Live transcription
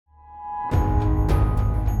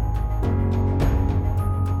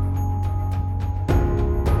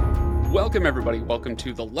Welcome, everybody. Welcome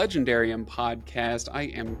to the Legendarium podcast. I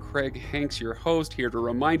am Craig Hanks, your host, here to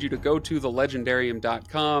remind you to go to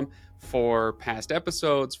thelegendarium.com for past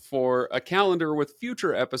episodes, for a calendar with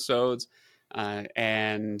future episodes, oh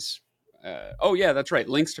yeah, that's right,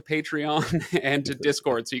 links to Patreon and to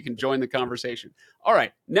Discord so you can join the conversation. All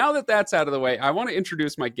right, now that that's out of the way, I want to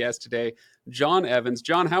introduce my guest today, John Evans.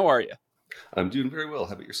 John, how are you? I'm doing very well.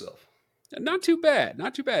 How about yourself? Not too bad.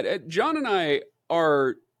 Not too bad. John and I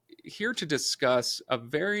are here to discuss a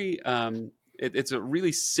very, it's a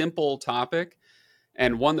really simple topic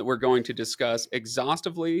and one that we're going to discuss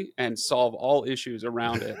exhaustively and solve all issues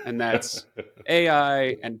around it. And that's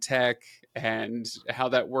AI and tech and how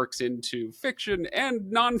that works into fiction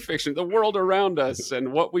and nonfiction, the world around us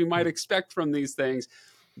and what we might expect from these things,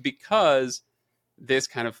 because this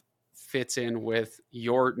kind of fits in with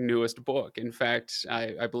your newest book. In fact,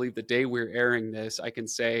 I believe the day we're airing this, I can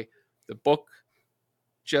say the book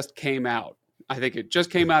just came out. I think it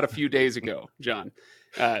just came out a few days ago, John.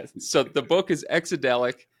 So the book is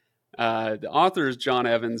Exadelic. The author is John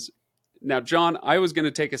Evans. Now, John, I was going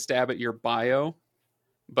to take a stab at your bio,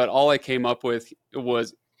 but all I came up with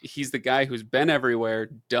was he's the guy who's been everywhere,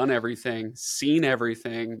 done everything, seen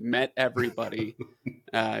everything, met everybody,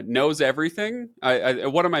 knows everything.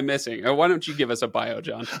 What am I missing? Why don't you give us a bio,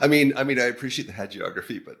 John? I mean, I appreciate the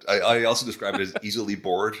hagiography, but I also describe it as easily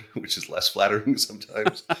bored, which is less flattering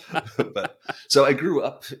sometimes. But so I grew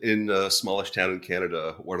up in a smallish town in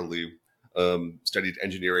Canada, Waterloo. Studied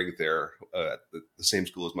engineering there at the same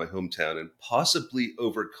school as my hometown, and possibly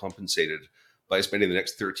overcompensated by spending the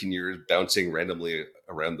next 13 years bouncing randomly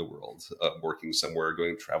around the world, working somewhere,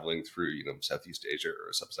 traveling through, Southeast Asia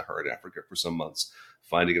or Sub-Saharan Africa for some months,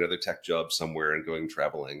 finding another tech job somewhere and going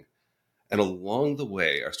traveling. And along the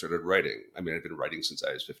way, I started writing. I mean, I've been writing since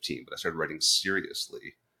I was 15, but I started writing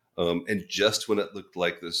seriously. And just when it looked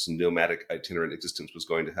like this nomadic itinerant existence was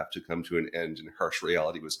going to have to come to an end and harsh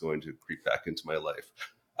reality was going to creep back into my life,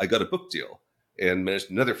 I got a book deal and managed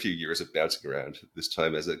another few years of bouncing around, this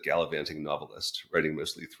time as a gallivanting novelist, writing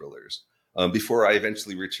mostly thrillers, before I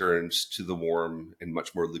eventually returned to the warm and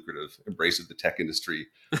much more lucrative embrace of the tech industry,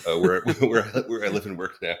 where I live and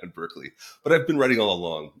work now in Berkeley. But I've been writing all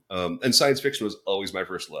along. And science fiction was always my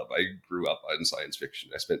first love. I grew up on science fiction.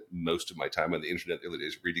 I spent most of my time on the internet the other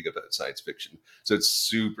days reading about science fiction. So it's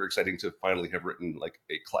super exciting to finally have written like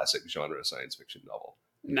a classic genre science fiction novel.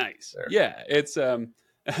 Nice. There. Yeah, it's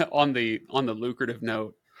on the lucrative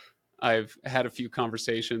note, I've had a few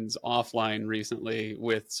conversations offline recently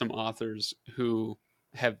with some authors who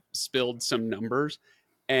have spilled some numbers,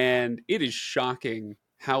 and it is shocking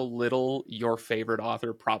how little your favorite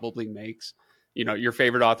author probably makes. You know, your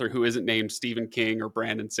favorite author who isn't named Stephen King or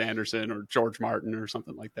Brandon Sanderson or George Martin or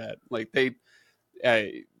something like that. Like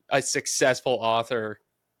a successful author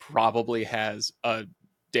probably has a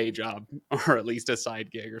day job or at least a side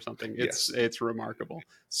gig or something. It's remarkable.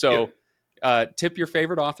 So tip your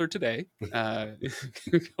favorite author today.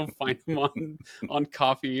 Go find them on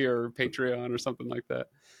Coffee or Patreon or something like that.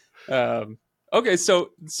 Okay,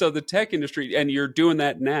 so the tech industry, and you're doing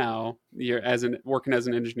that now. You're working as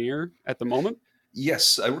an engineer at the moment.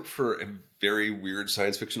 Yes, I work for a very weird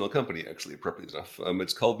science fictional company, actually, appropriately enough.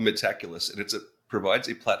 It's called Metaculus, and it provides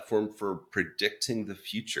a platform for predicting the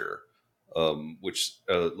future, which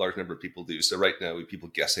a large number of people do. So right now, people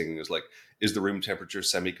guessing is the room temperature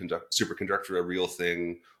superconductor a real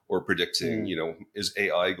thing, or predicting, is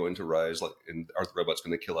AI going to rise, and are the robots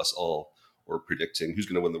going to kill us all, or predicting who's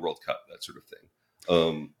going to win the World Cup, that sort of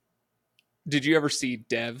thing. Did you ever see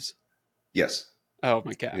Devs? Yes. Oh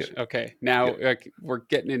my gosh. Yeah. Okay. Now we're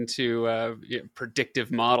getting into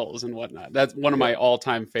predictive models and whatnot. That's one of my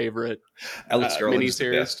all-time favorite Alex Garland is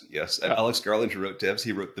the best. Yes. And Alex Garland, who wrote Devs,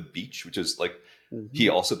 he wrote The Beach, which is he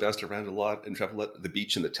also bounced around a lot and traveled a lot. The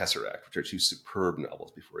Beach and The Tesseract, which are two superb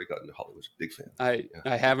novels before he got into Hollywood. Big fan.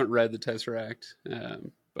 I haven't read The Tesseract,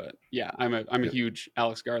 but yeah, I'm a huge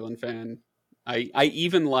Alex Garland fan. I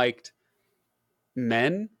even liked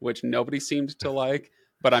Men, which nobody seemed to like.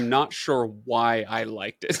 But I'm not sure why I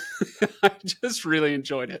liked it. I just really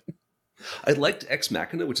enjoyed it. I liked Ex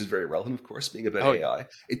Machina, which is very relevant, of course, being about AI. Yeah.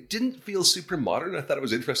 It didn't feel super modern. I thought it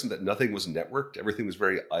was interesting that nothing was networked. Everything was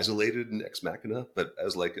very isolated in Ex Machina, but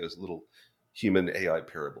as a little human AI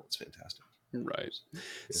parable, it's fantastic. Right. Yeah.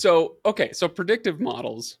 So predictive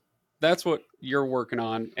models, that's what you're working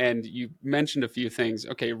on. And you mentioned a few things.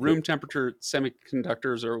 Okay, room temperature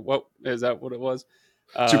semiconductors, or what is that what it was?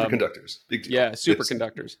 Superconductors. Big deal. Yeah,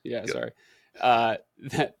 superconductors. Yeah, sorry. That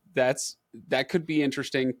could be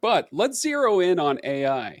interesting, but let's zero in on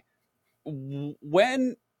AI.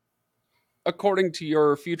 When according to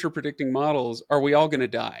your future predicting models, are we all going to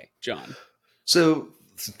die, John? So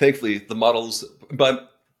thankfully, the models, but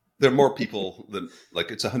there are more people than,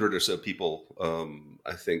 like, it's 100 or so people,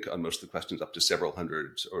 I think, on most of the questions, up to several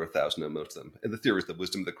hundred or 1,000 on most of them. And the theory is the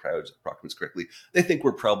wisdom of the crowd approximates correctly. They think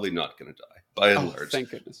we're probably not going to die, by and large.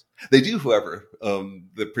 Thank goodness. They do, however.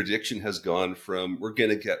 The prediction has gone from, we're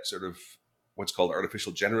going to get sort of what's called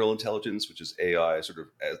artificial general intelligence, which is AI, sort of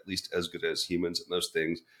at least as good as humans at most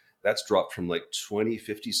things. That's dropped from like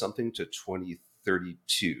 2050 something to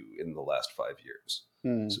 2032 in the last 5 years.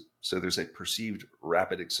 So there's a perceived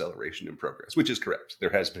rapid acceleration in progress, which is correct. There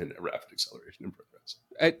has been a rapid acceleration in progress.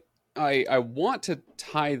 I want to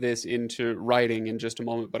tie this into writing in just a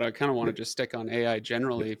moment, but I kind of want to just stick on AI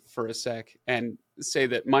generally for a sec and say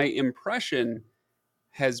that my impression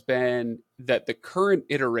has been that the current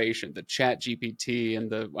iteration, the Chat GPT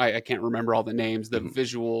and I can't remember all the names, the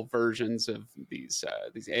visual versions of these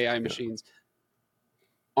AI machines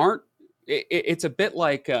aren't. It's a bit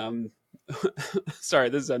like sorry,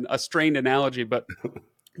 this is a strained analogy, but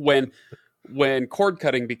when cord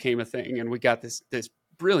cutting became a thing and we got this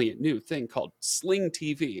brilliant new thing called Sling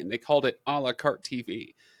TV, and they called it a la carte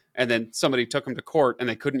TV. And then somebody took them to court and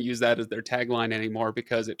they couldn't use that as their tagline anymore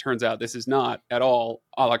because it turns out this is not at all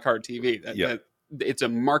a la carte TV. It's a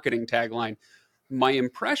marketing tagline. My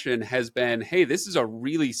impression has been, hey, this is a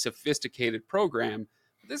really sophisticated program.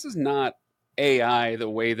 This is not AI the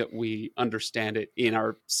way that we understand it in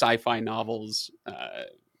our sci-fi novels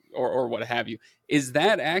or what have you. Is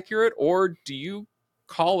that accurate, or do you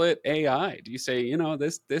call it AI? Do you say,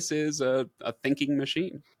 this is a thinking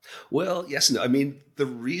machine? Well, yes and no. I mean, the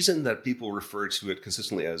reason that people refer to it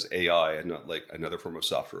consistently as AI and not like another form of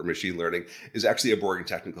software or machine learning is actually a boring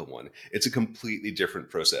technical one. It's a completely different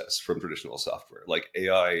process from traditional software. Like,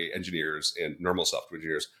 AI engineers and normal software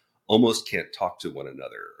engineers almost can't talk to one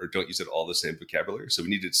another or don't use it all the same vocabulary. So we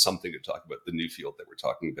needed something to talk about the new field that we're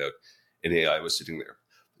talking about, and AI was sitting there.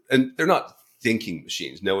 And they're not thinking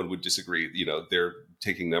machines. No one would disagree. They're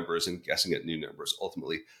taking numbers and guessing at new numbers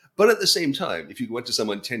ultimately. But at the same time, if you went to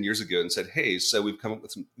someone 10 years ago and said, hey, so we've come up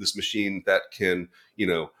with this machine that can,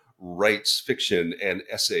 write fiction and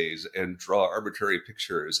essays and draw arbitrary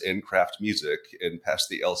pictures and craft music and pass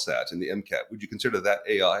the LSAT and the MCAT, would you consider that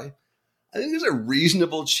AI? I think there's a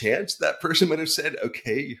reasonable chance that person might have said,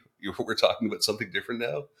 okay, we're talking about something different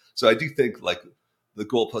now. So I do think like the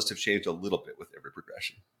goalposts have changed a little bit with every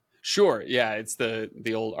progression. Sure. Yeah. It's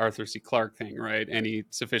the old Arthur C. Clarke thing, right? Any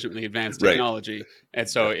sufficiently advanced technology. Right. And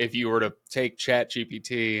so if you were to take Chat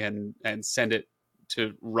GPT and send it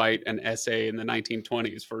to write an essay in the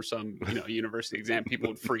 1920s for some, university exam, people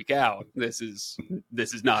would freak out. This is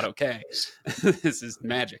not okay. This is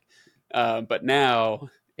magic. But now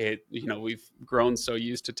we've grown so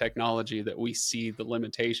used to technology that we see the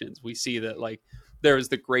limitations. We see that, like, there was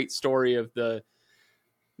the great story of the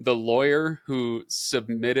lawyer who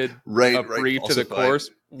submitted a brief to the course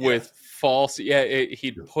with false.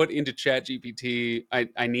 He'd put into Chat GPT,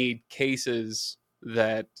 I need cases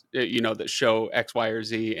that that show X, Y, or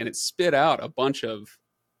Z, and it spit out a bunch of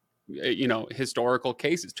historical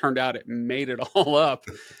cases. Turned out it made it all up.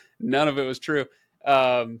 None of it was true.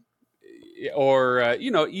 Or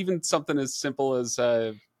even something as simple as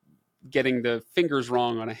getting the fingers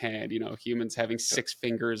wrong on a hand, humans having 6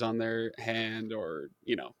 fingers on their hand, or,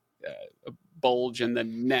 a bulge in the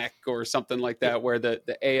neck or something like that, where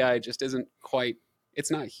the AI just isn't quite,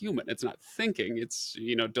 it's not human. It's not thinking. It's,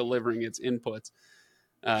 delivering its inputs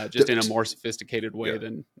just in a more sophisticated way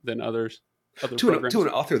than others. To an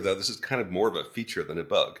author, though, this is kind of more of a feature than a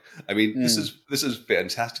bug. I mean, this is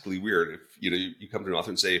fantastically weird. If you come to an author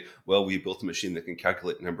and say, "Well, we built a machine that can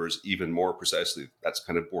calculate numbers even more precisely," that's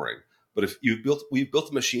kind of boring. But if we've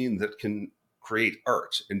built a machine that can create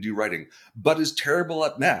art and do writing, but is terrible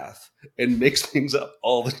at math and makes things up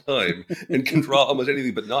all the time and can draw almost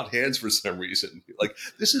anything but not hands for some reason. Like,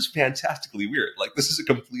 this is fantastically weird. Like, this is a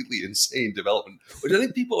completely insane development, which I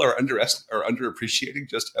think people are underappreciating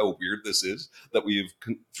just how weird this is, that we've,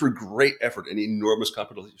 through great effort and enormous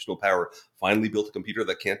computational power, finally built a computer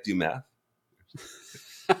that can't do math.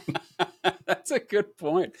 That's a good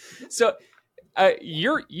point. So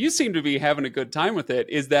you seem to be having a good time with it.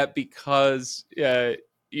 Is that because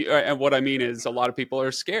and what I mean is, a lot of people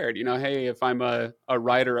are scared, hey, if I'm a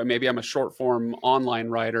writer, maybe I'm a short form online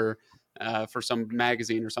writer for some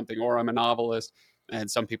magazine or something, or I'm a novelist, and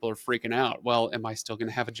some people are freaking out. Well, am I still going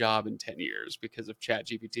to have a job in 10 years because of Chat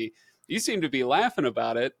GPT? You seem to be laughing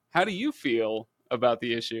about it. How do you feel about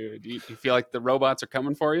the issue? Do you feel like the robots are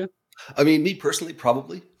coming for you? I mean, me personally,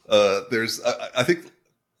 probably. I think,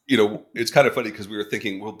 it's kind of funny because we were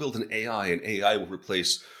thinking we'll build an AI and AI will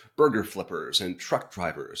replace burger flippers and truck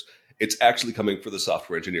drivers. It's actually coming for the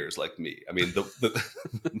software engineers like me. I mean,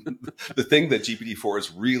 the thing that GPT-4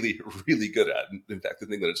 is really, really good at, in fact, the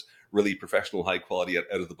thing that it's really professional, high quality out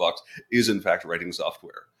of the box, is in fact writing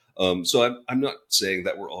software. So I'm not saying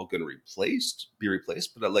that we're all going to be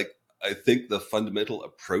replaced, but I think the fundamental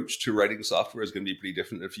approach to writing software is going to be pretty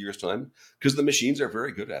different in a few years' time, because the machines are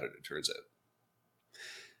very good at it, it turns out.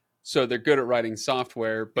 So they're good at writing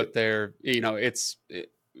software, but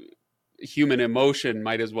human emotion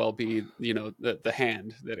might as well be, the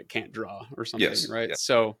hand that it can't draw or something, Yes, right? yeah.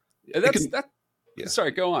 So that. Yeah.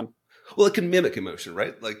 Sorry, go on. Well, it can mimic emotion,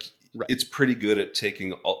 right? Like, right. It's pretty good at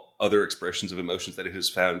taking other expressions of emotions that it has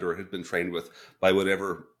found or has been trained with by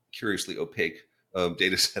whatever curiously opaque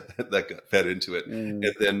data set that got fed into it, and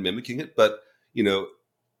then mimicking it. But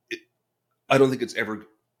I don't think it's ever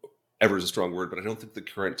is a strong word, but I don't think the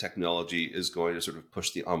current technology is going to sort of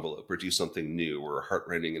push the envelope or do something new or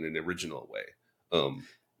heart-rending in an original way.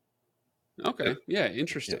 Okay. Yeah.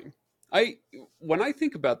 Interesting. Yeah. When I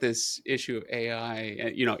think about this issue of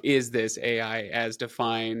AI, is this AI as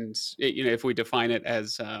defined, if we define it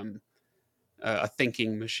as a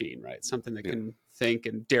thinking machine, right? Something that can think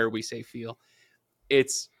and, dare we say, feel.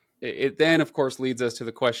 It then, of course, leads us to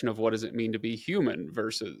the question of what does it mean to be human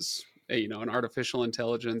versus, an artificial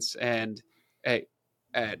intelligence. And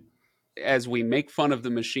as we make fun of the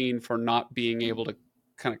machine for not being able to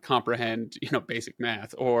kind of comprehend, basic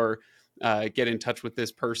math or get in touch with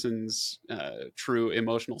this person's true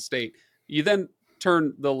emotional state, you then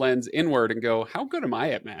turn the lens inward and go, how good am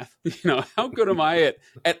I at math? How good am I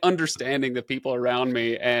at understanding the people around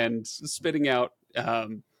me and spitting out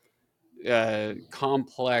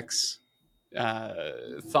complex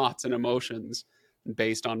thoughts and emotions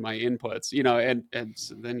based on my inputs, and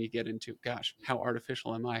so then you get into, gosh, how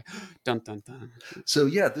artificial am I? Dun, dun, dun. So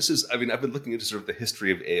I've been looking into sort of the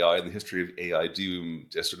history of AI and the history of AI doom,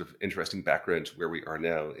 just sort of interesting background to where we are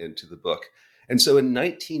now into the book. And so in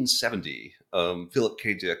 1970, Philip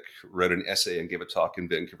K. Dick wrote an essay and gave a talk in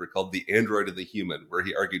Vancouver called The Android and the Human, where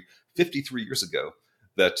he argued 53 years ago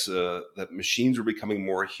that machines were becoming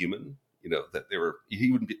more human, that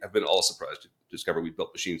he wouldn't have been all surprised to discover we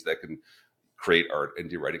built machines that can create art and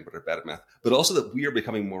do writing but are bad at math, but also that we are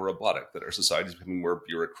becoming more robotic, that our society is becoming more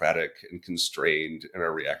bureaucratic and constrained, and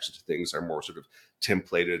our reactions to things are more sort of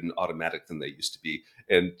templated and automatic than they used to be.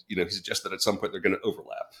 And, he suggests that at some point they're going to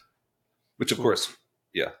overlap, which of course,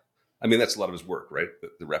 I mean, that's a lot of his work, right?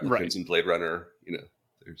 The replicants in Blade Runner,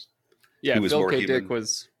 there's... Phil K. Dick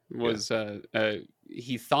was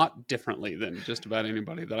he thought differently than just about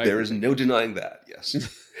anybody that I There is no denying that, yes.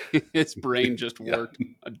 His brain just worked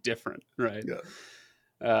different, right?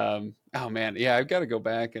 Yeah. Oh man, I've got to go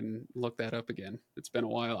back and look that up again. It's been a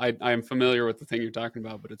while. I am familiar with the thing you're talking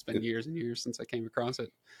about, but it's been years and years since I came across it.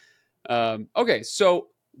 Okay, so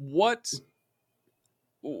what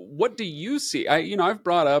do you see? I've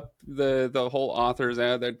brought up the whole authors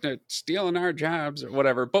out that they're stealing our jobs or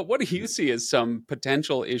whatever, but what do you see as some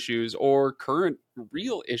potential issues or current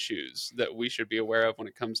real issues that we should be aware of when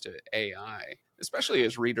it comes to AI, especially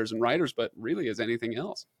as readers and writers, but really as anything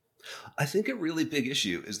else? I think a really big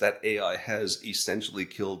issue is that AI has essentially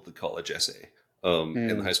killed the college essay.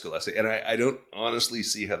 And the high school essay. And I don't honestly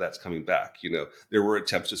see how that's coming back. There were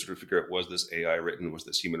attempts to sort of figure out, was this AI written? Was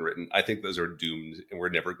this human written? I think those are doomed, and we're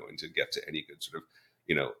never going to get to any good sort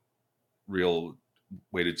of, real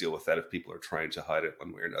way to deal with that if people are trying to hide it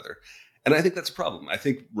one way or another. And I think that's a problem. I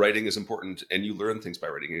think writing is important, and you learn things by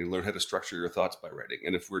writing, and you learn how to structure your thoughts by writing.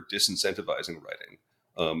 And if we're disincentivizing writing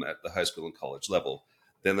at the high school and college level,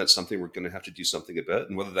 then that's something we're going to have to do something about.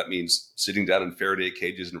 And whether that means sitting down in Faraday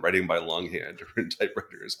cages and writing by longhand or in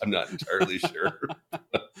typewriters, I'm not entirely sure.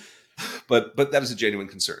 But that is a genuine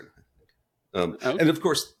concern. Okay. And of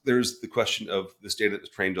course, there's the question of this data that was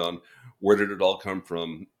trained on. Where did it all come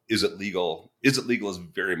from? Is it legal? Is it legal is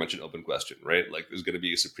very much an open question, right? Like, there's going to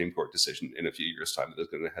be a Supreme Court decision in a few years' time that is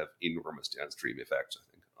going to have enormous downstream effects, I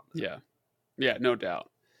think. On that. Yeah, no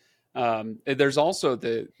doubt. There's also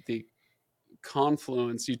the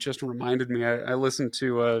confluence. You just reminded me. I listened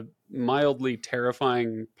to a mildly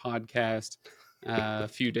terrifying podcast a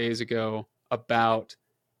few days ago about.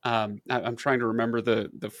 I'm trying to remember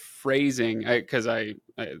the phrasing because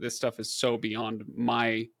this stuff is so beyond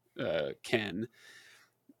my ken.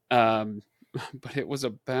 But it was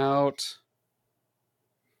about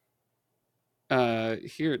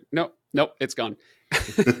here. Nope, it's gone.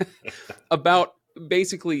 About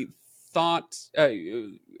basically thought,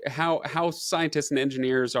 how scientists and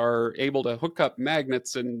engineers are able to hook up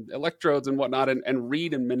magnets and electrodes and whatnot and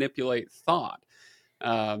read and manipulate thought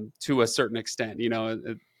to a certain extent.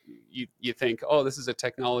 you think, oh, this is a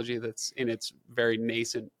technology that's in its very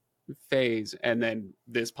nascent phase, and then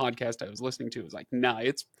this podcast I was listening to was like, nah,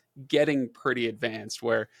 it's getting pretty advanced,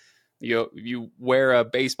 where you wear a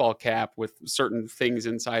baseball cap with certain things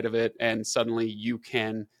inside of it, and suddenly you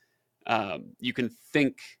can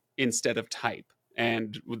think instead of type,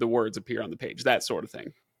 and the words appear on the page, that sort of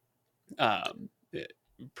thing. um,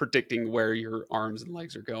 Predicting where your arms and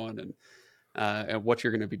legs are going, and what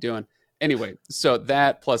you're going to be doing. Anyway, so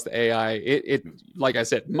that plus the AI, it like I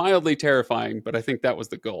said, mildly terrifying, but I think that was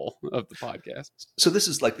the goal of the podcast. So this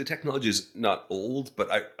is like, the technology is not old,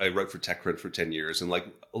 but I wrote for TechCrunch for 10 years. And like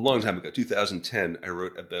a long time ago, 2010, I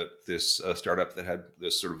wrote about this startup that had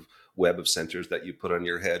this sort of web of sensors that you put on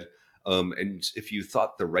your head. And if you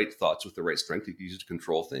thought the right thoughts with the right strength, you could use it to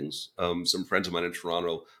control things. Some friends of mine in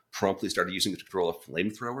Toronto promptly started using it to control a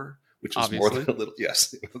flamethrower, which is more than a little,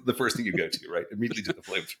 yes, the first thing you go to, right? Immediately to the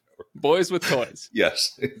flamethrower. Boys with toys.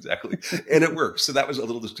 Yes, exactly. And it works. So that was a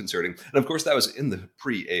little disconcerting. And of course, that was in the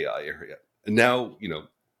pre-AI area. And now,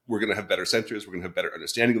 we're going to have better sensors. We're going to have better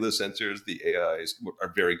understanding of those sensors. The AIs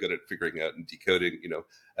are very good at figuring out and decoding,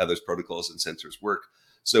 how those protocols and sensors work.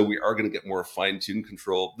 So we are going to get more fine-tuned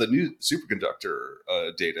control. The new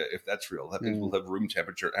superconductor data, if that's real, that means we'll have room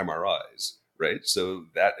temperature MRIs, right? So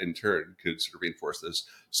that in turn could sort of reinforce this.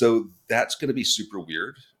 So that's going to be super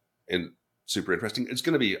weird and super interesting. It's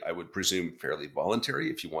going to be, I would presume, fairly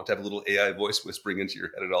voluntary. If you want to have a little AI voice whispering into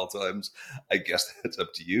your head at all times, I guess that's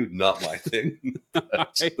up to you. Not my thing.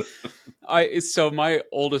 So my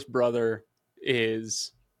oldest brother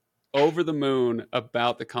is over the moon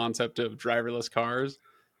about the concept of driverless cars.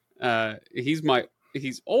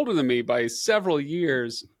 He's older than me by several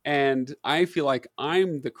years, and I feel like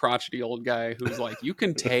I'm the crotchety old guy who's like, you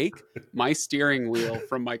can take my steering wheel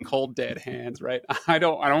from my cold dead hands, right? I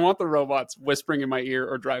don't want the robots whispering in my ear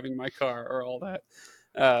or driving my car or all that.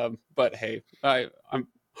 But hey, I'm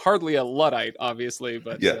hardly a Luddite, obviously,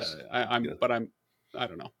 but yes. I'm I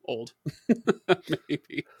don't know, old.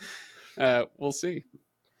 Maybe. We'll see.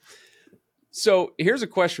 So here's a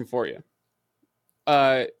question for you.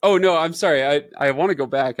 Oh no, I'm sorry. I want to go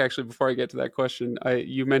back actually before I get to that question.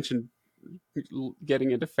 You mentioned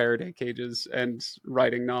getting into Faraday cages and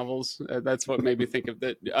writing novels. That's what made me think of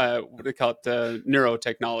that. What they call it,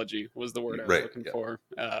 neurotechnology was the word I was looking for.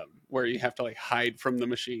 Where you have to like hide from the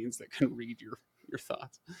machines that can read your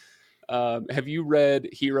thoughts. Have you read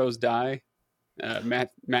Heroes Die?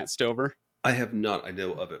 Matt Stover. I have not. I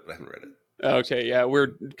know of it, but I haven't read it. Okay, yeah,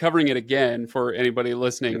 we're covering it again for anybody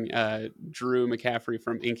listening. Yep. Drew McCaffrey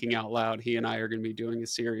from Inking Out Loud, he and I are going to be doing a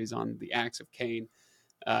series on the Acts of Cain,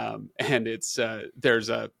 and it's there's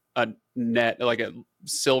a net, like a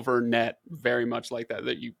silver net, very much like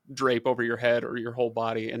that you drape over your head or your whole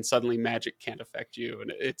body, and suddenly magic can't affect you,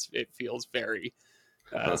 and it feels very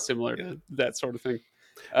similar to that sort of thing.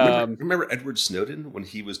 Remember Edward Snowden when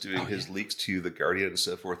he was doing his leaks to The Guardian and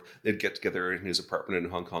so forth? They'd get together in his apartment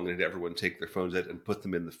in Hong Kong and everyone take their phones out and put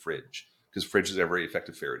them in the fridge, because fridges are very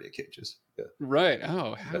effective Faraday cages. Yeah. Right.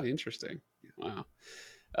 Oh, how interesting. Wow.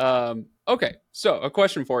 Okay. So a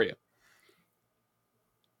question for you.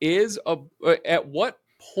 At what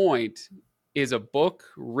point is a book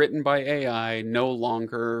written by AI no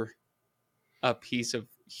longer a piece of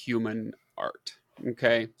human art?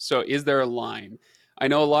 Okay. So is there a line? I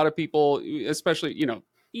know a lot of people, especially,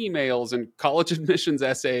 emails and college admissions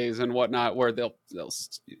essays and whatnot, where they'll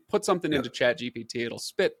put something into ChatGPT, it'll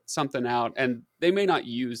spit something out, and they may not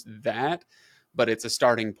use that, but it's a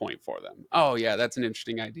starting point for them. Oh yeah, that's an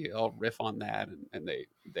interesting idea. I'll riff on that, and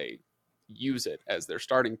they use it as their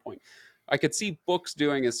starting point. I could see books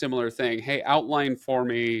doing a similar thing. Hey, outline for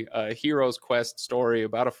me a hero's quest story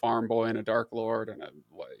about a farm boy and a dark lord and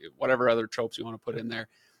whatever other tropes you want to put in there.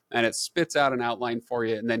 And it spits out an outline for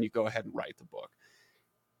you, and then you go ahead and write the book.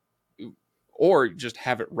 Or just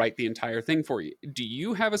have it write the entire thing for you. Do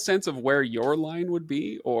you have a sense of where your line would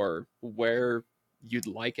be, or where you'd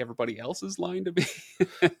like everybody else's line to be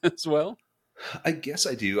as well? I guess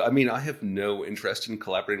I do. I mean, I have no interest in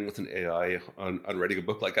collaborating with an AI on writing a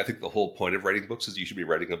book. Like, I think the whole point of writing books is you should be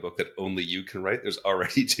writing a book that only you can write. There's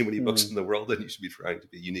already too many books in the world, and you should be trying to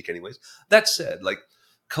be unique anyways. That said, like,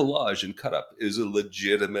 collage and cut up is a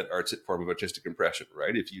legitimate form of artistic impression,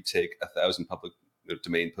 right? If you take 1,000 public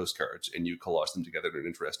domain postcards and you collage them together in an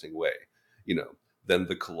interesting way, then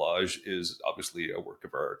the collage is obviously a work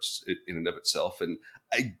of art in and of itself. And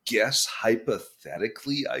I guess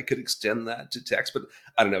hypothetically I could extend that to text, but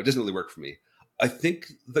I don't know. It doesn't really work for me. I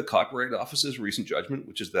think the Copyright Office's recent judgment,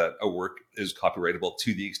 which is that a work is copyrightable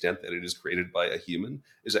to the extent that it is created by a human,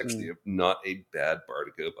 is actually not a bad bar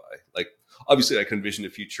to go by. Like, obviously, I can envision a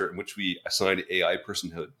future in which we assign AI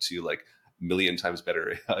personhood to like a million times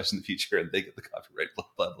better AIs in the future, and they get the copyright, blah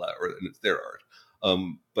blah blah, or and it's their art.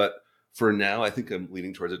 But for now, I think I'm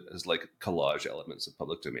leaning towards it as like collage elements of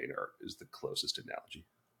public domain art is the closest analogy.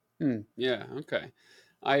 Yeah. Okay.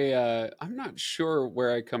 I'm not sure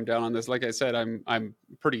where I come down on this. Like I said, I'm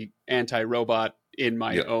pretty anti-robot in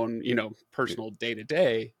my Yeah. own, personal day to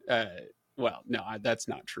day. Well, no, that's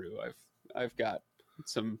not true. I've got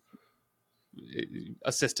some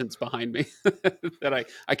assistants behind me that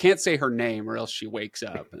I can't say her name or else she wakes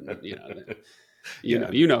up, and you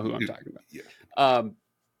know who I'm talking about. Yeah.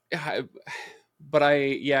 But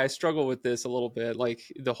I struggle with this a little bit. Like,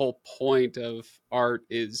 the whole point of art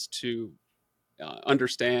is to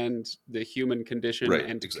understand the human condition Right,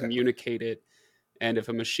 and to exactly. communicate it. And if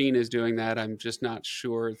a machine is doing that, I'm just not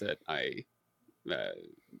sure that I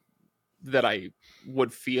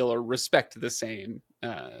would feel or respect the same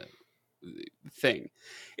thing.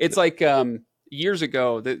 It's like years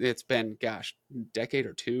ago, that it's been, gosh, decade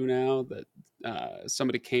or two now, that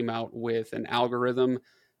somebody came out with an algorithm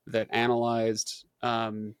that analyzed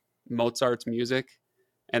Mozart's music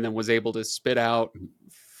and then was able to spit out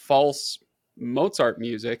false Mozart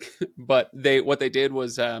music. But what they did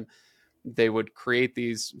was they would create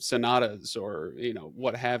these sonatas or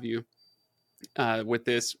what have you, with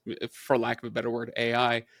this, for lack of a better word,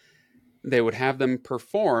 AI. They would have them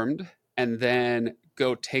performed and then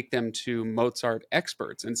go take them to Mozart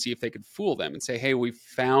experts and see if they could fool them and say, hey, we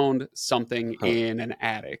found something in an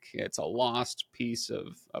attic. It's a lost piece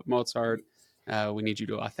of Mozart. We need you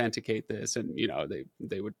to authenticate this. And,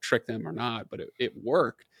 they would trick them or not, but it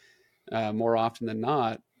worked more often than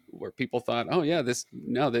not, where people thought, oh yeah, this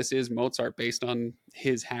is Mozart based on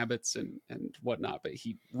his habits and whatnot. But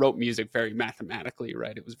he wrote music very mathematically,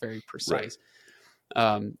 right? It was very precise.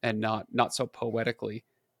 Right. And not so poetically.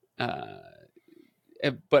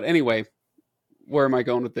 But anyway, where am I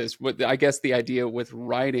going with this? I guess the idea with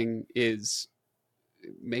writing is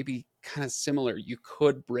maybe kind of similar. You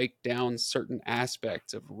could break down certain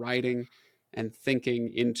aspects of writing and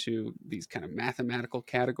thinking into these kind of mathematical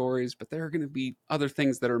categories, but there are going to be other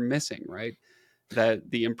things that are missing, right?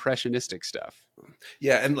 That the impressionistic stuff.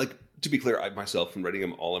 Yeah, and like, to be clear, I myself, in writing,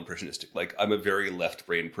 I'm all impressionistic. Like, I'm a very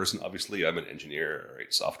left-brained person. Obviously, I'm an engineer, I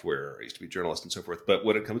write software, I used to be a journalist and so forth. But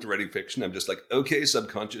when it comes to writing fiction, I'm just like, okay,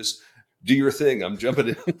 subconscious, do your thing. I'm jumping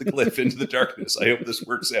in the cliff into the darkness. I hope this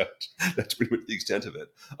works out. That's pretty much the extent of it.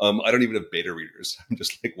 I don't even have beta readers. I'm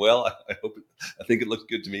just like, well, I think it looks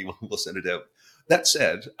good to me. We'll send it out. That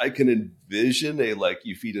said, I can envision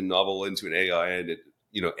you feed a novel into an AI and it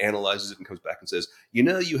analyzes it and comes back and says,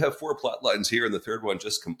 you have 4 plot lines here, and the third one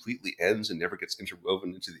just completely ends and never gets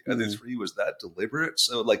interwoven into the other 3. Was that deliberate?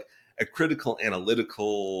 So, like, a critical,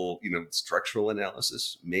 analytical, structural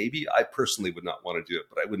analysis, maybe. I personally would not want to do it,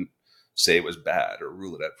 but I wouldn't say it was bad or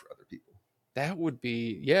rule it out for other people. That would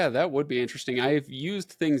be interesting. I've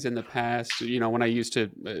used things in the past, when I used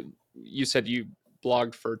to, you said you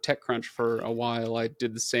blogged for TechCrunch for a while. I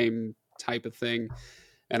did the same type of thing.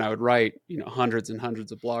 And I would write, hundreds and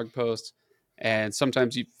hundreds of blog posts. And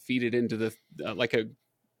sometimes you feed it into the like a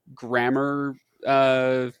grammar.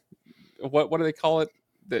 What do they call it?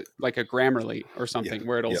 Like a Grammarly or something,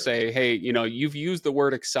 where it'll say, hey, you've used the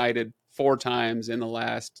word excited 4 times in the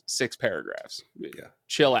last 6 paragraphs. Yeah.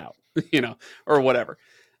 Chill out, or whatever.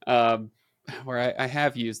 Where I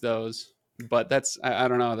have used those, but that's, I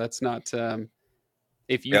don't know. That's not.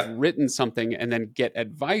 If you've written something and then get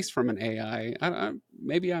advice from an AI,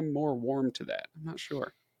 maybe I'm more warm to that. I'm not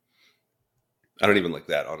sure. I don't even like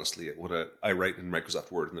that, honestly. I write in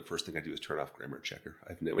Microsoft Word, and the first thing I do is turn off Grammar Checker. I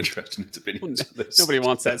have no interest in its opinions. Nobody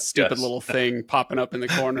wants that stupid little thing popping up in the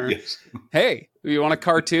corner. Yes. Hey, you want a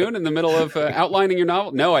cartoon in the middle of outlining your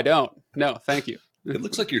novel? No, I don't. No, thank you. It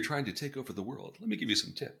looks like you're trying to take over the world. Let me give you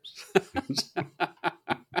some tips.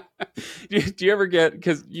 Do you ever get,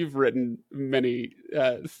 because you've written many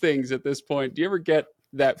things at this point, do you ever get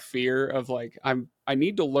that fear of like, I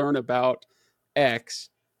need to learn about X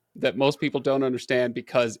that most people don't understand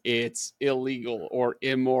because it's illegal or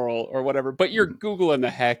immoral or whatever, but you're Googling the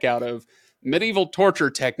heck out of medieval torture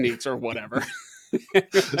techniques or whatever.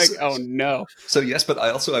 Like, oh no. So yes, but I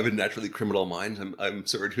also have a naturally criminal mind. I'm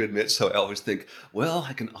sorry to admit. So I always think, well,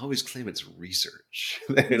 I can always claim it's research.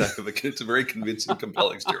 And it's a very convincing,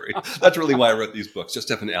 compelling story. That's really why I wrote these books, just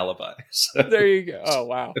to have an alibi. So. There you go. Oh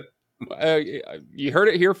wow. You heard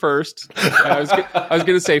it here first. I was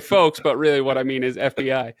going to say folks, but really what I mean is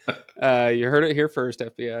FBI. You heard it here first,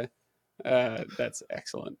 FBI. That's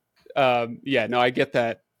excellent. Yeah, no, I get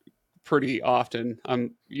that pretty often.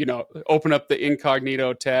 Open up the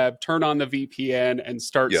incognito tab, turn on the VPN, and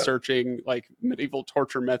start Yeah. searching like medieval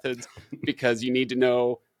torture methods because you need to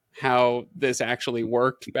know how this actually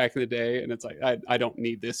worked back in the day. And it's like, I don't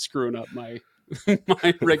need this screwing up my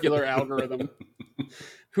my regular algorithm.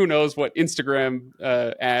 Who knows what Instagram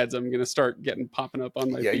ads I'm going to start getting popping up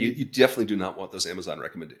on my Yeah, feed. you definitely do not want those Amazon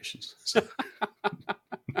recommendations. So.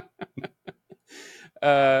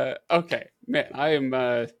 Okay, man, I'm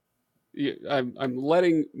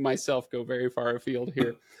letting myself go very far afield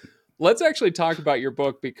here. Let's actually talk about your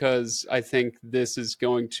book because I think this is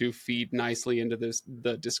going to feed nicely into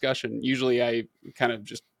the discussion. Usually, I kind of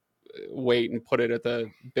just wait and put it at the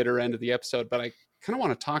bitter end of the episode, but I kind of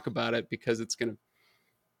want to talk about it because it's going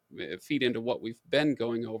to feed into what we've been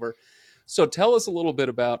going over. So, tell us a little bit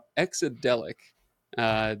about Exadelic,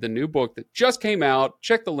 the new book that just came out.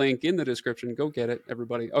 Check the link in the description. Go get it,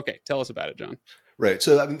 everybody. Okay, tell us about it, John. Right.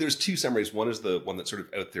 So, I mean, there's two summaries. One is the one that's sort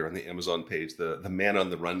of out there on the Amazon page, the Man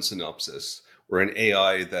on the Run synopsis, where an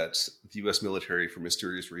AI that the US military, for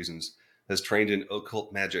mysterious reasons, has trained in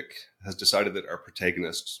occult magic, has decided that our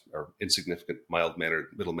protagonist, our insignificant, mild-mannered,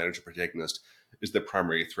 middle-managed protagonist, is the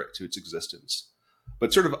primary threat to its existence.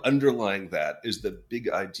 But sort of underlying that is the big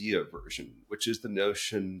idea version, which is the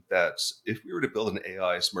notion that if we were to build an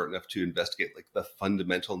AI smart enough to investigate like the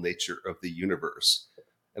fundamental nature of the universe,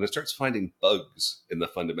 and it starts finding bugs in the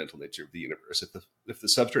fundamental nature of the universe. If the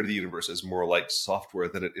substrate of the universe is more like software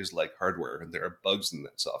than it is like hardware, and there are bugs in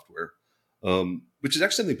that software, which is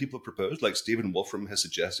actually something people have proposed. Like Stephen Wolfram has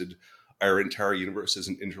suggested, our entire universe is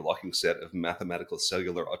an interlocking set of mathematical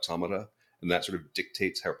cellular automata, and that sort of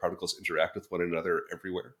dictates how particles interact with one another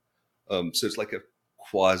everywhere. So it's like a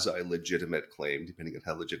quasi-legitimate claim, depending on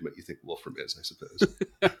how legitimate you think Wolfram is, I suppose.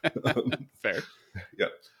 Fair.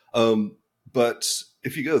 Yeah. But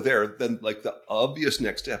if you go there, then like the obvious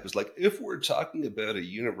next step is like, if we're talking about a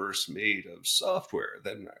universe made of software,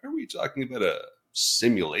 then are we talking about a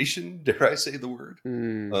simulation? Dare I say the word?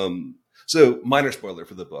 So minor spoiler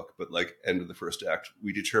for the book, but like end of the first act,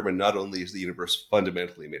 we determine not only is the universe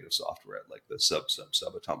fundamentally made of software at like the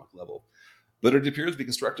subatomic level, but it appears to be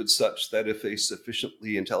constructed such that if a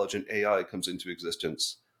sufficiently intelligent AI comes into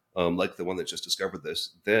existence, like the one that just discovered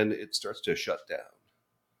this, then it starts to shut down.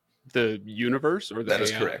 The universe or the That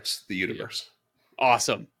is AI? correct. The universe. Yeah.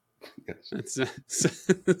 Awesome. Yes.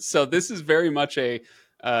 So this is very much like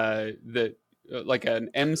an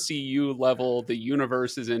MCU level. The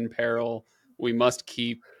universe is in peril. We must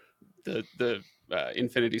keep the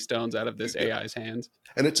Infinity Stones out of this AI's hands.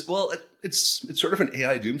 And it's sort of an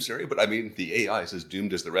AI doom scenario, but I mean the AI is as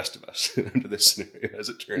doomed as the rest of us under this scenario, as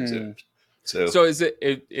it turns out. So is it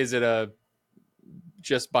a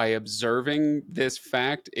just by observing this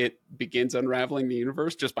fact, it begins unraveling the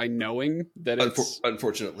universe just by knowing that it's.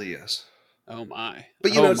 Unfortunately, yes. Oh my!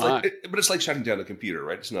 But it's like shutting down a computer,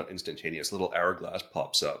 right? It's not instantaneous. A little hourglass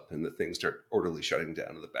pops up, and the things start orderly shutting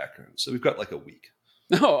down in the background. So we've got like a week.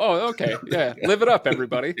 Oh, okay, yeah. Live it up,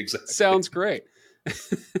 everybody. Exactly. Sounds great.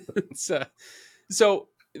 So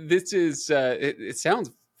this is. It sounds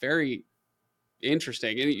very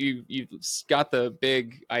interesting, and you've got the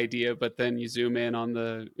big idea, but then you zoom in on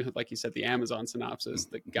the, like you said, the Amazon synopsis,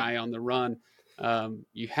 the guy on the run.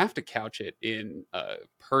 You have to couch it in a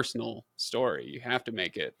personal story. You have to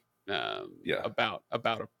make it about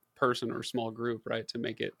a person or small group, right, to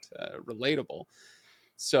make it relatable.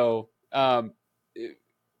 So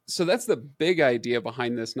so that's the big idea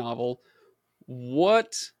behind this novel.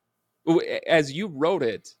 What, as you wrote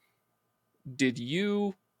it, did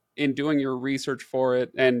you, in doing your research for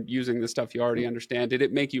it and using the stuff you already understand, did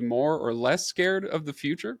it make you more or less scared of the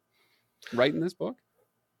future writing this book?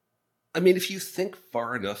 I mean, if you think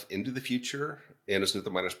far enough into the future, and it's another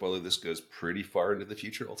minor spoiler, this goes pretty far into the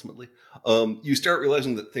future ultimately, you start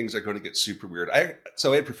realizing that things are going to get super weird. I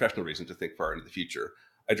had professional reason to think far into the future.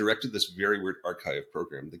 I directed this very weird archive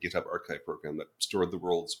program, the GitHub archive program, that stored the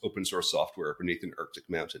world's open source software beneath an Arctic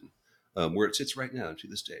mountain, where it sits right now to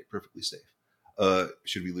this day, perfectly safe.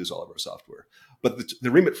 Should we lose all of our software? But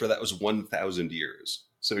the remit for that was 1,000 years.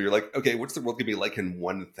 So you're like, okay, what's the world going to be like in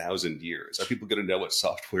 1,000 years? Are people going to know what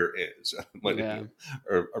software is? Yeah.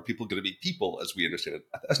 Are people going to be people as we understand it?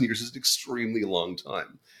 1,000 years is an extremely long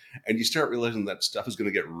time. And you start realizing that stuff is going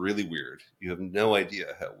to get really weird. You have no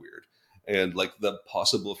idea how weird. And like the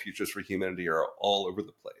possible futures for humanity are all over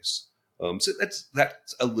the place. So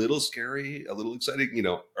that's a little scary, a little exciting. You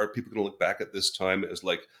know, are people going to look back at this time as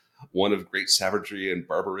like one of great savagery and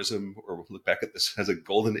barbarism, or we'll look back at this as a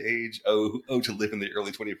golden age? Oh, to live in the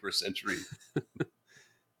early 21st century.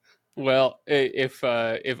 Well, if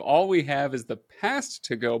all we have is the past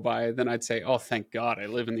to go by, then I'd say, oh, thank God, I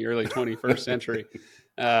live in the early 21st century.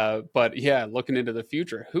 But yeah, looking into the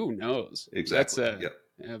future, who knows? That's Exactly. a, Yep.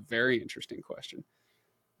 a very interesting question.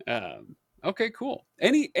 Okay, cool.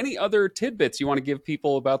 Any other tidbits you want to give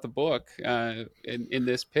people about the book in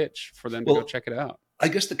this pitch for them to go Well, check it out? I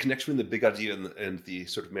guess the connection between the big idea and the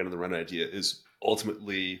sort of man on the run idea is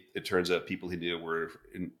ultimately, it turns out people he knew were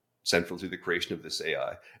central to the creation of this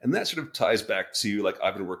AI. And that sort of ties back to, like,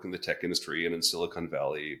 I've been working in the tech industry and in Silicon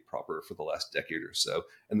Valley proper for the last decade or so.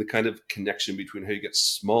 And the kind of connection between how you get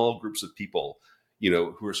small groups of people,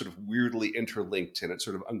 who are sort of weirdly interlinked, and it's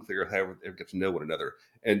sort of unclear how they get to know one another.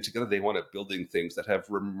 And together they wind up building things that have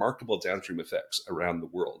remarkable downstream effects around the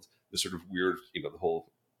world. The sort of weird, the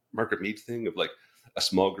whole Margaret Mead thing of, like, a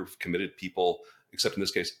small group of committed people, except in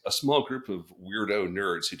this case, a small group of weirdo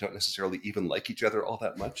nerds who don't necessarily even like each other all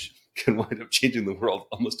that much, can wind up changing the world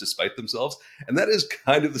almost despite themselves. And that is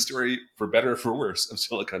kind of the story, for better or for worse, of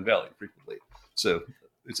Silicon Valley frequently. So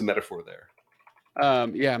it's a metaphor there.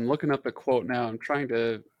 Yeah, I'm looking up the quote now. I'm trying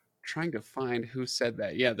to find who said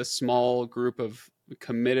that. Yeah, the small group of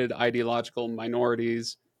committed ideological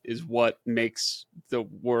minorities is what makes the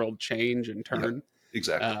world change and Yeah, turn.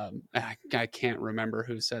 exactly. I can't remember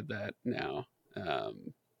who said that now.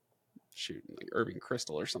 Shoot, like Irving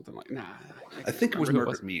Kristol or something like. Nah, I I can't think it was remember who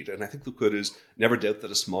it was. Margaret Mead. And I think the quote is, never doubt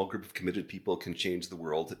that a small group of committed people can change the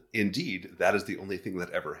world. Indeed, that is the only thing that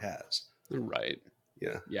ever has. Right.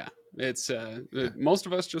 Yeah. Yeah. It's Yeah. most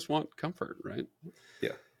of us just want comfort, right?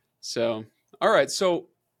 Yeah. So, all right. So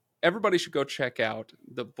everybody should go check out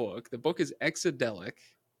the book. The book is Exadelic,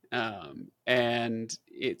 and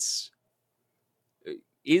it's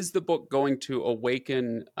is the book going to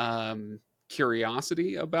awaken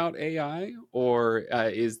curiosity about AI, or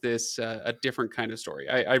is this a different kind of story?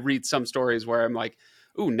 I read some stories where I'm like,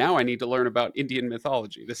 "Ooh, now I need to learn about Indian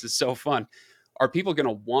mythology. This is so fun." Are people going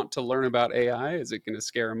to want to learn about AI? Is it going to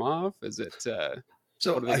scare them off? Is it? What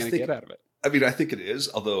So are they going to get out of it? I think it is,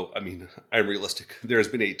 although, I'm realistic. There has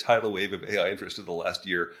been a tidal wave of AI interest in the last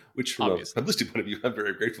year, which from a Obviously, publicity point of view, I'm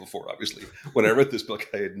very grateful for, obviously. When I wrote this book,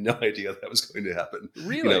 I had no idea that was going to happen.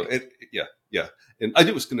 really. Yeah, yeah. And I knew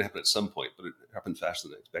it was going to happen at some point, but it happened faster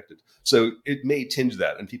than I expected. So it may tinge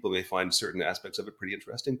that, and people may find certain aspects of it pretty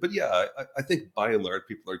interesting. But yeah, I think by and large,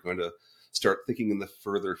 people are going to start thinking in the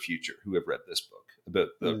further future, who have read this book, about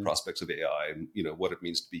the Mm. prospects of AI and, what it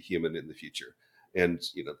means to be human in the future. And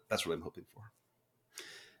that's what I'm hoping for.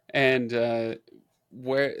 And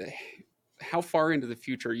where, how far into the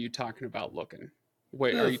future are you talking about looking?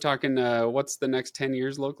 Wait, are Uh, you talking? What's the next 10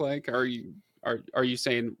 years look like? Are you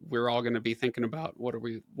saying we're all going to be thinking about what do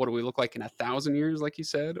we look like in 1,000 years, like you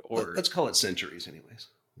said? Or let's call it centuries, anyways.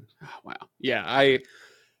 oh, wow, yeah,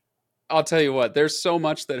 I'll tell you what. There's so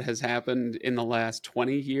much that has happened in the last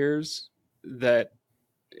 20 years that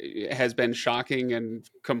has been shocking and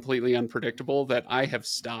completely unpredictable that I have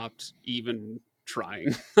stopped even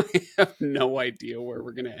trying. I have no idea where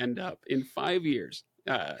we're going to end up in 5 years.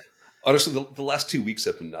 Honestly, the last 2 weeks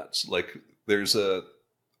have been nuts. Like,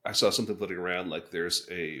 I saw something floating around, like there's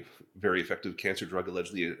a very effective cancer drug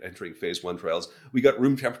allegedly entering phase 1 trials. We got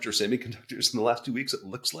room temperature semiconductors in the last 2 weeks, it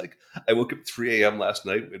looks like. I woke up at 3 a.m. last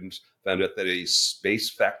night and found out that a space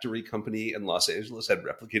factory company in Los Angeles had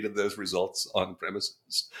replicated those results on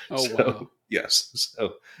premises. Oh wow. So, yes.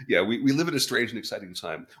 So, yeah, we live in a strange and exciting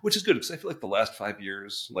time, which is good, because I feel like the last 5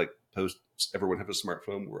 years, like post everyone have a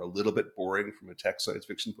smartphone, were a little bit boring from a tech science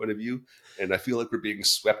fiction point of view. And I feel like we're being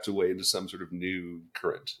swept away into some sort of new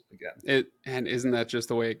current again. And isn't that just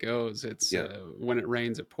the way it goes? It's Yeah, when it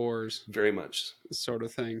rains, it pours, very much. sort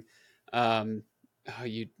of thing. Um, oh,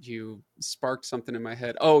 you sparked something in my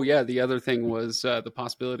head. Oh yeah, the other thing was the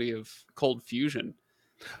possibility of cold fusion,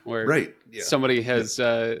 where Right. Yeah. somebody Yeah. has,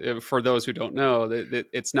 for those who don't know, that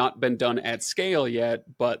it's not been done at scale yet,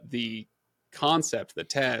 but the concept, the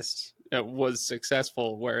test, was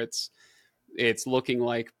successful. Where it's looking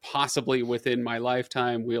like possibly within my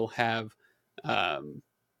lifetime we'll have um,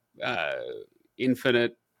 uh,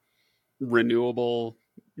 infinite renewable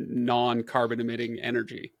non-carbon emitting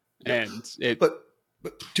energy, Yeah. and it But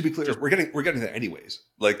to be clear, just we're getting that anyways.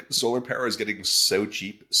 Like, solar power is getting so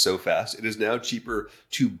cheap so fast. It is now cheaper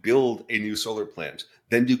to build a new solar plant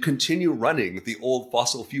than to continue running the old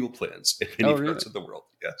fossil fuel plants in oh many really. parts of the world.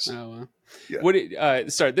 Yes. Oh well. Yeah. Would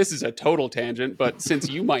it, sorry, this is a total tangent, but since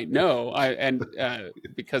you might know,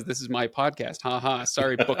 because this is my podcast, haha,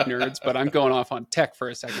 sorry, book nerds, but I'm going off on tech for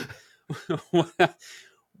a second.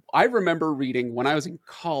 I remember reading when I was in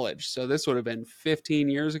college, so this would have been 15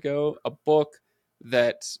 years ago, a book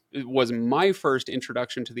that was my first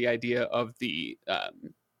introduction to the idea of the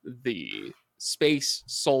the space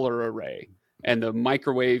solar array and the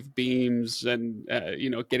microwave beams and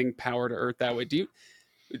getting power to Earth that way.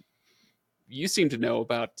 You seem to know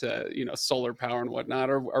about solar power and whatnot.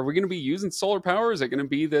 Are we going to be using solar power? Is it going to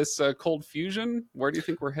be this cold fusion? Where do you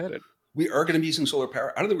think we're headed? We are going to be using solar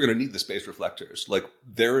power. I don't think we're going to need the space reflectors. Like,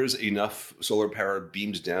 there is enough solar power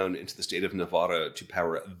beamed down into the state of Nevada to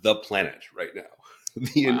power the planet right now.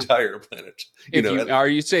 The entire planet. Are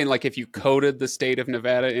you saying, like, if you coated the state of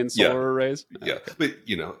Nevada in solar arrays? Yeah. Okay.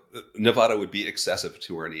 But, Nevada would be excessive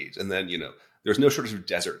to our needs. And then, there's no shortage of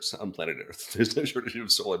deserts on planet Earth. There's no shortage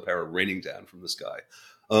of solar power raining down from the sky.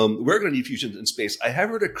 We're going to need fusion in space. I have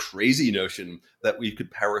heard a crazy notion that we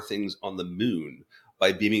could power things on the moon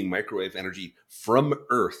by beaming microwave energy from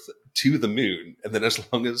Earth to the moon. And then as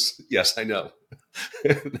long as, yes, I know.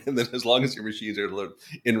 And then as long as your machines are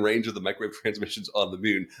in range of the microwave transmissions on the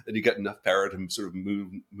moon, then you get enough power to sort of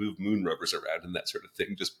move moon rovers around and that sort of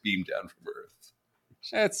thing, just beam down from Earth.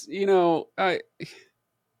 That's,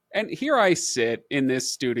 and here I sit in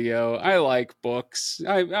this studio. I like books.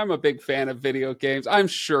 I'm a big fan of video games. I'm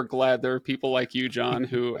sure glad there are people like you, John,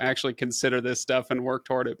 who actually consider this stuff and work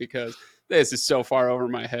toward it, because this is so far over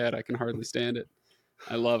my head, I can hardly stand it.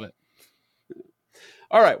 I love it.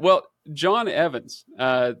 All right. Well, John Evans,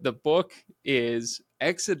 the book is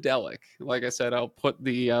Exadelic. Like I said, I'll put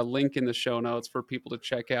the link in the show notes for people to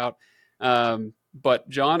check out. But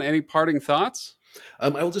John, any parting thoughts? I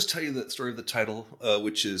will just tell you the story of the title,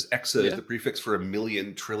 which is Exa is the prefix for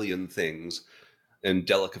 1,000,000 trillion things. And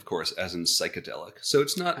delic, of course, as in psychedelic. So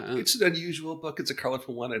it's not, it's an unusual book. It's a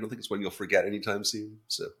colorful one. I don't think it's one you'll forget anytime soon.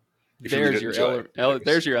 So there's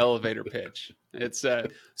your elevator pitch. It's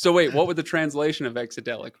so wait, what would the translation of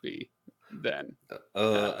Exadelic be then?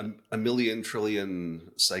 1,000,000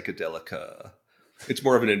 trillion psychedelica. It's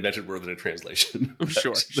more of an invented word than a translation.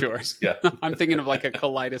 Sure. Yeah. I'm thinking of like a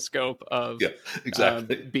kaleidoscope of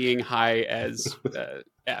exactly. Being high as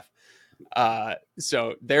F.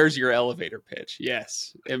 So there's your elevator pitch.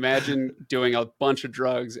 Yes. Imagine doing a bunch of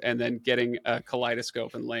drugs and then getting a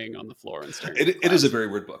kaleidoscope and laying on the floor and staring. It is a very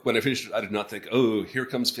weird book. When I finished it, I did not think, oh, here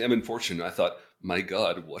comes fame and fortune. I thought, my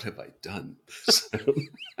God, what have I done?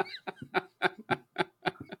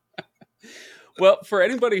 Well, for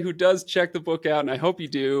anybody who does check the book out, and I hope you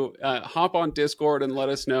do, hop on Discord and let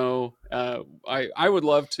us know. I would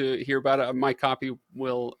love to hear about it. My copy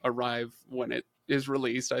will arrive when it is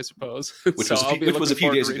released, I suppose. Which was a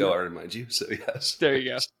few days ago, I remind you. So yes. There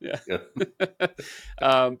you go.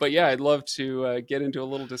 Yeah. But yeah, I'd love to get into a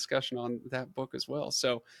little discussion on that book as well.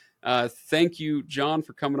 So thank you, John,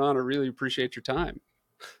 for coming on. I really appreciate your time.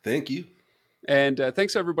 Thank you. And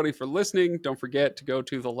thanks everybody for listening. Don't forget to go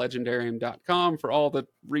to thelegendarium.com for all the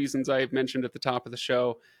reasons I've mentioned at the top of the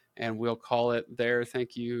show, and we'll call it there.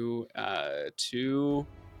 Thank you to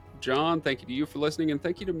John. Thank you to you for listening, and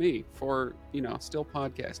thank you to me for still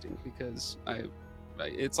podcasting, because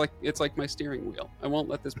it's like my steering wheel. I won't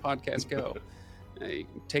let this podcast go. I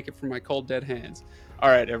take it from my cold dead hands. All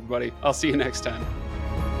right, everybody. I'll see you next time.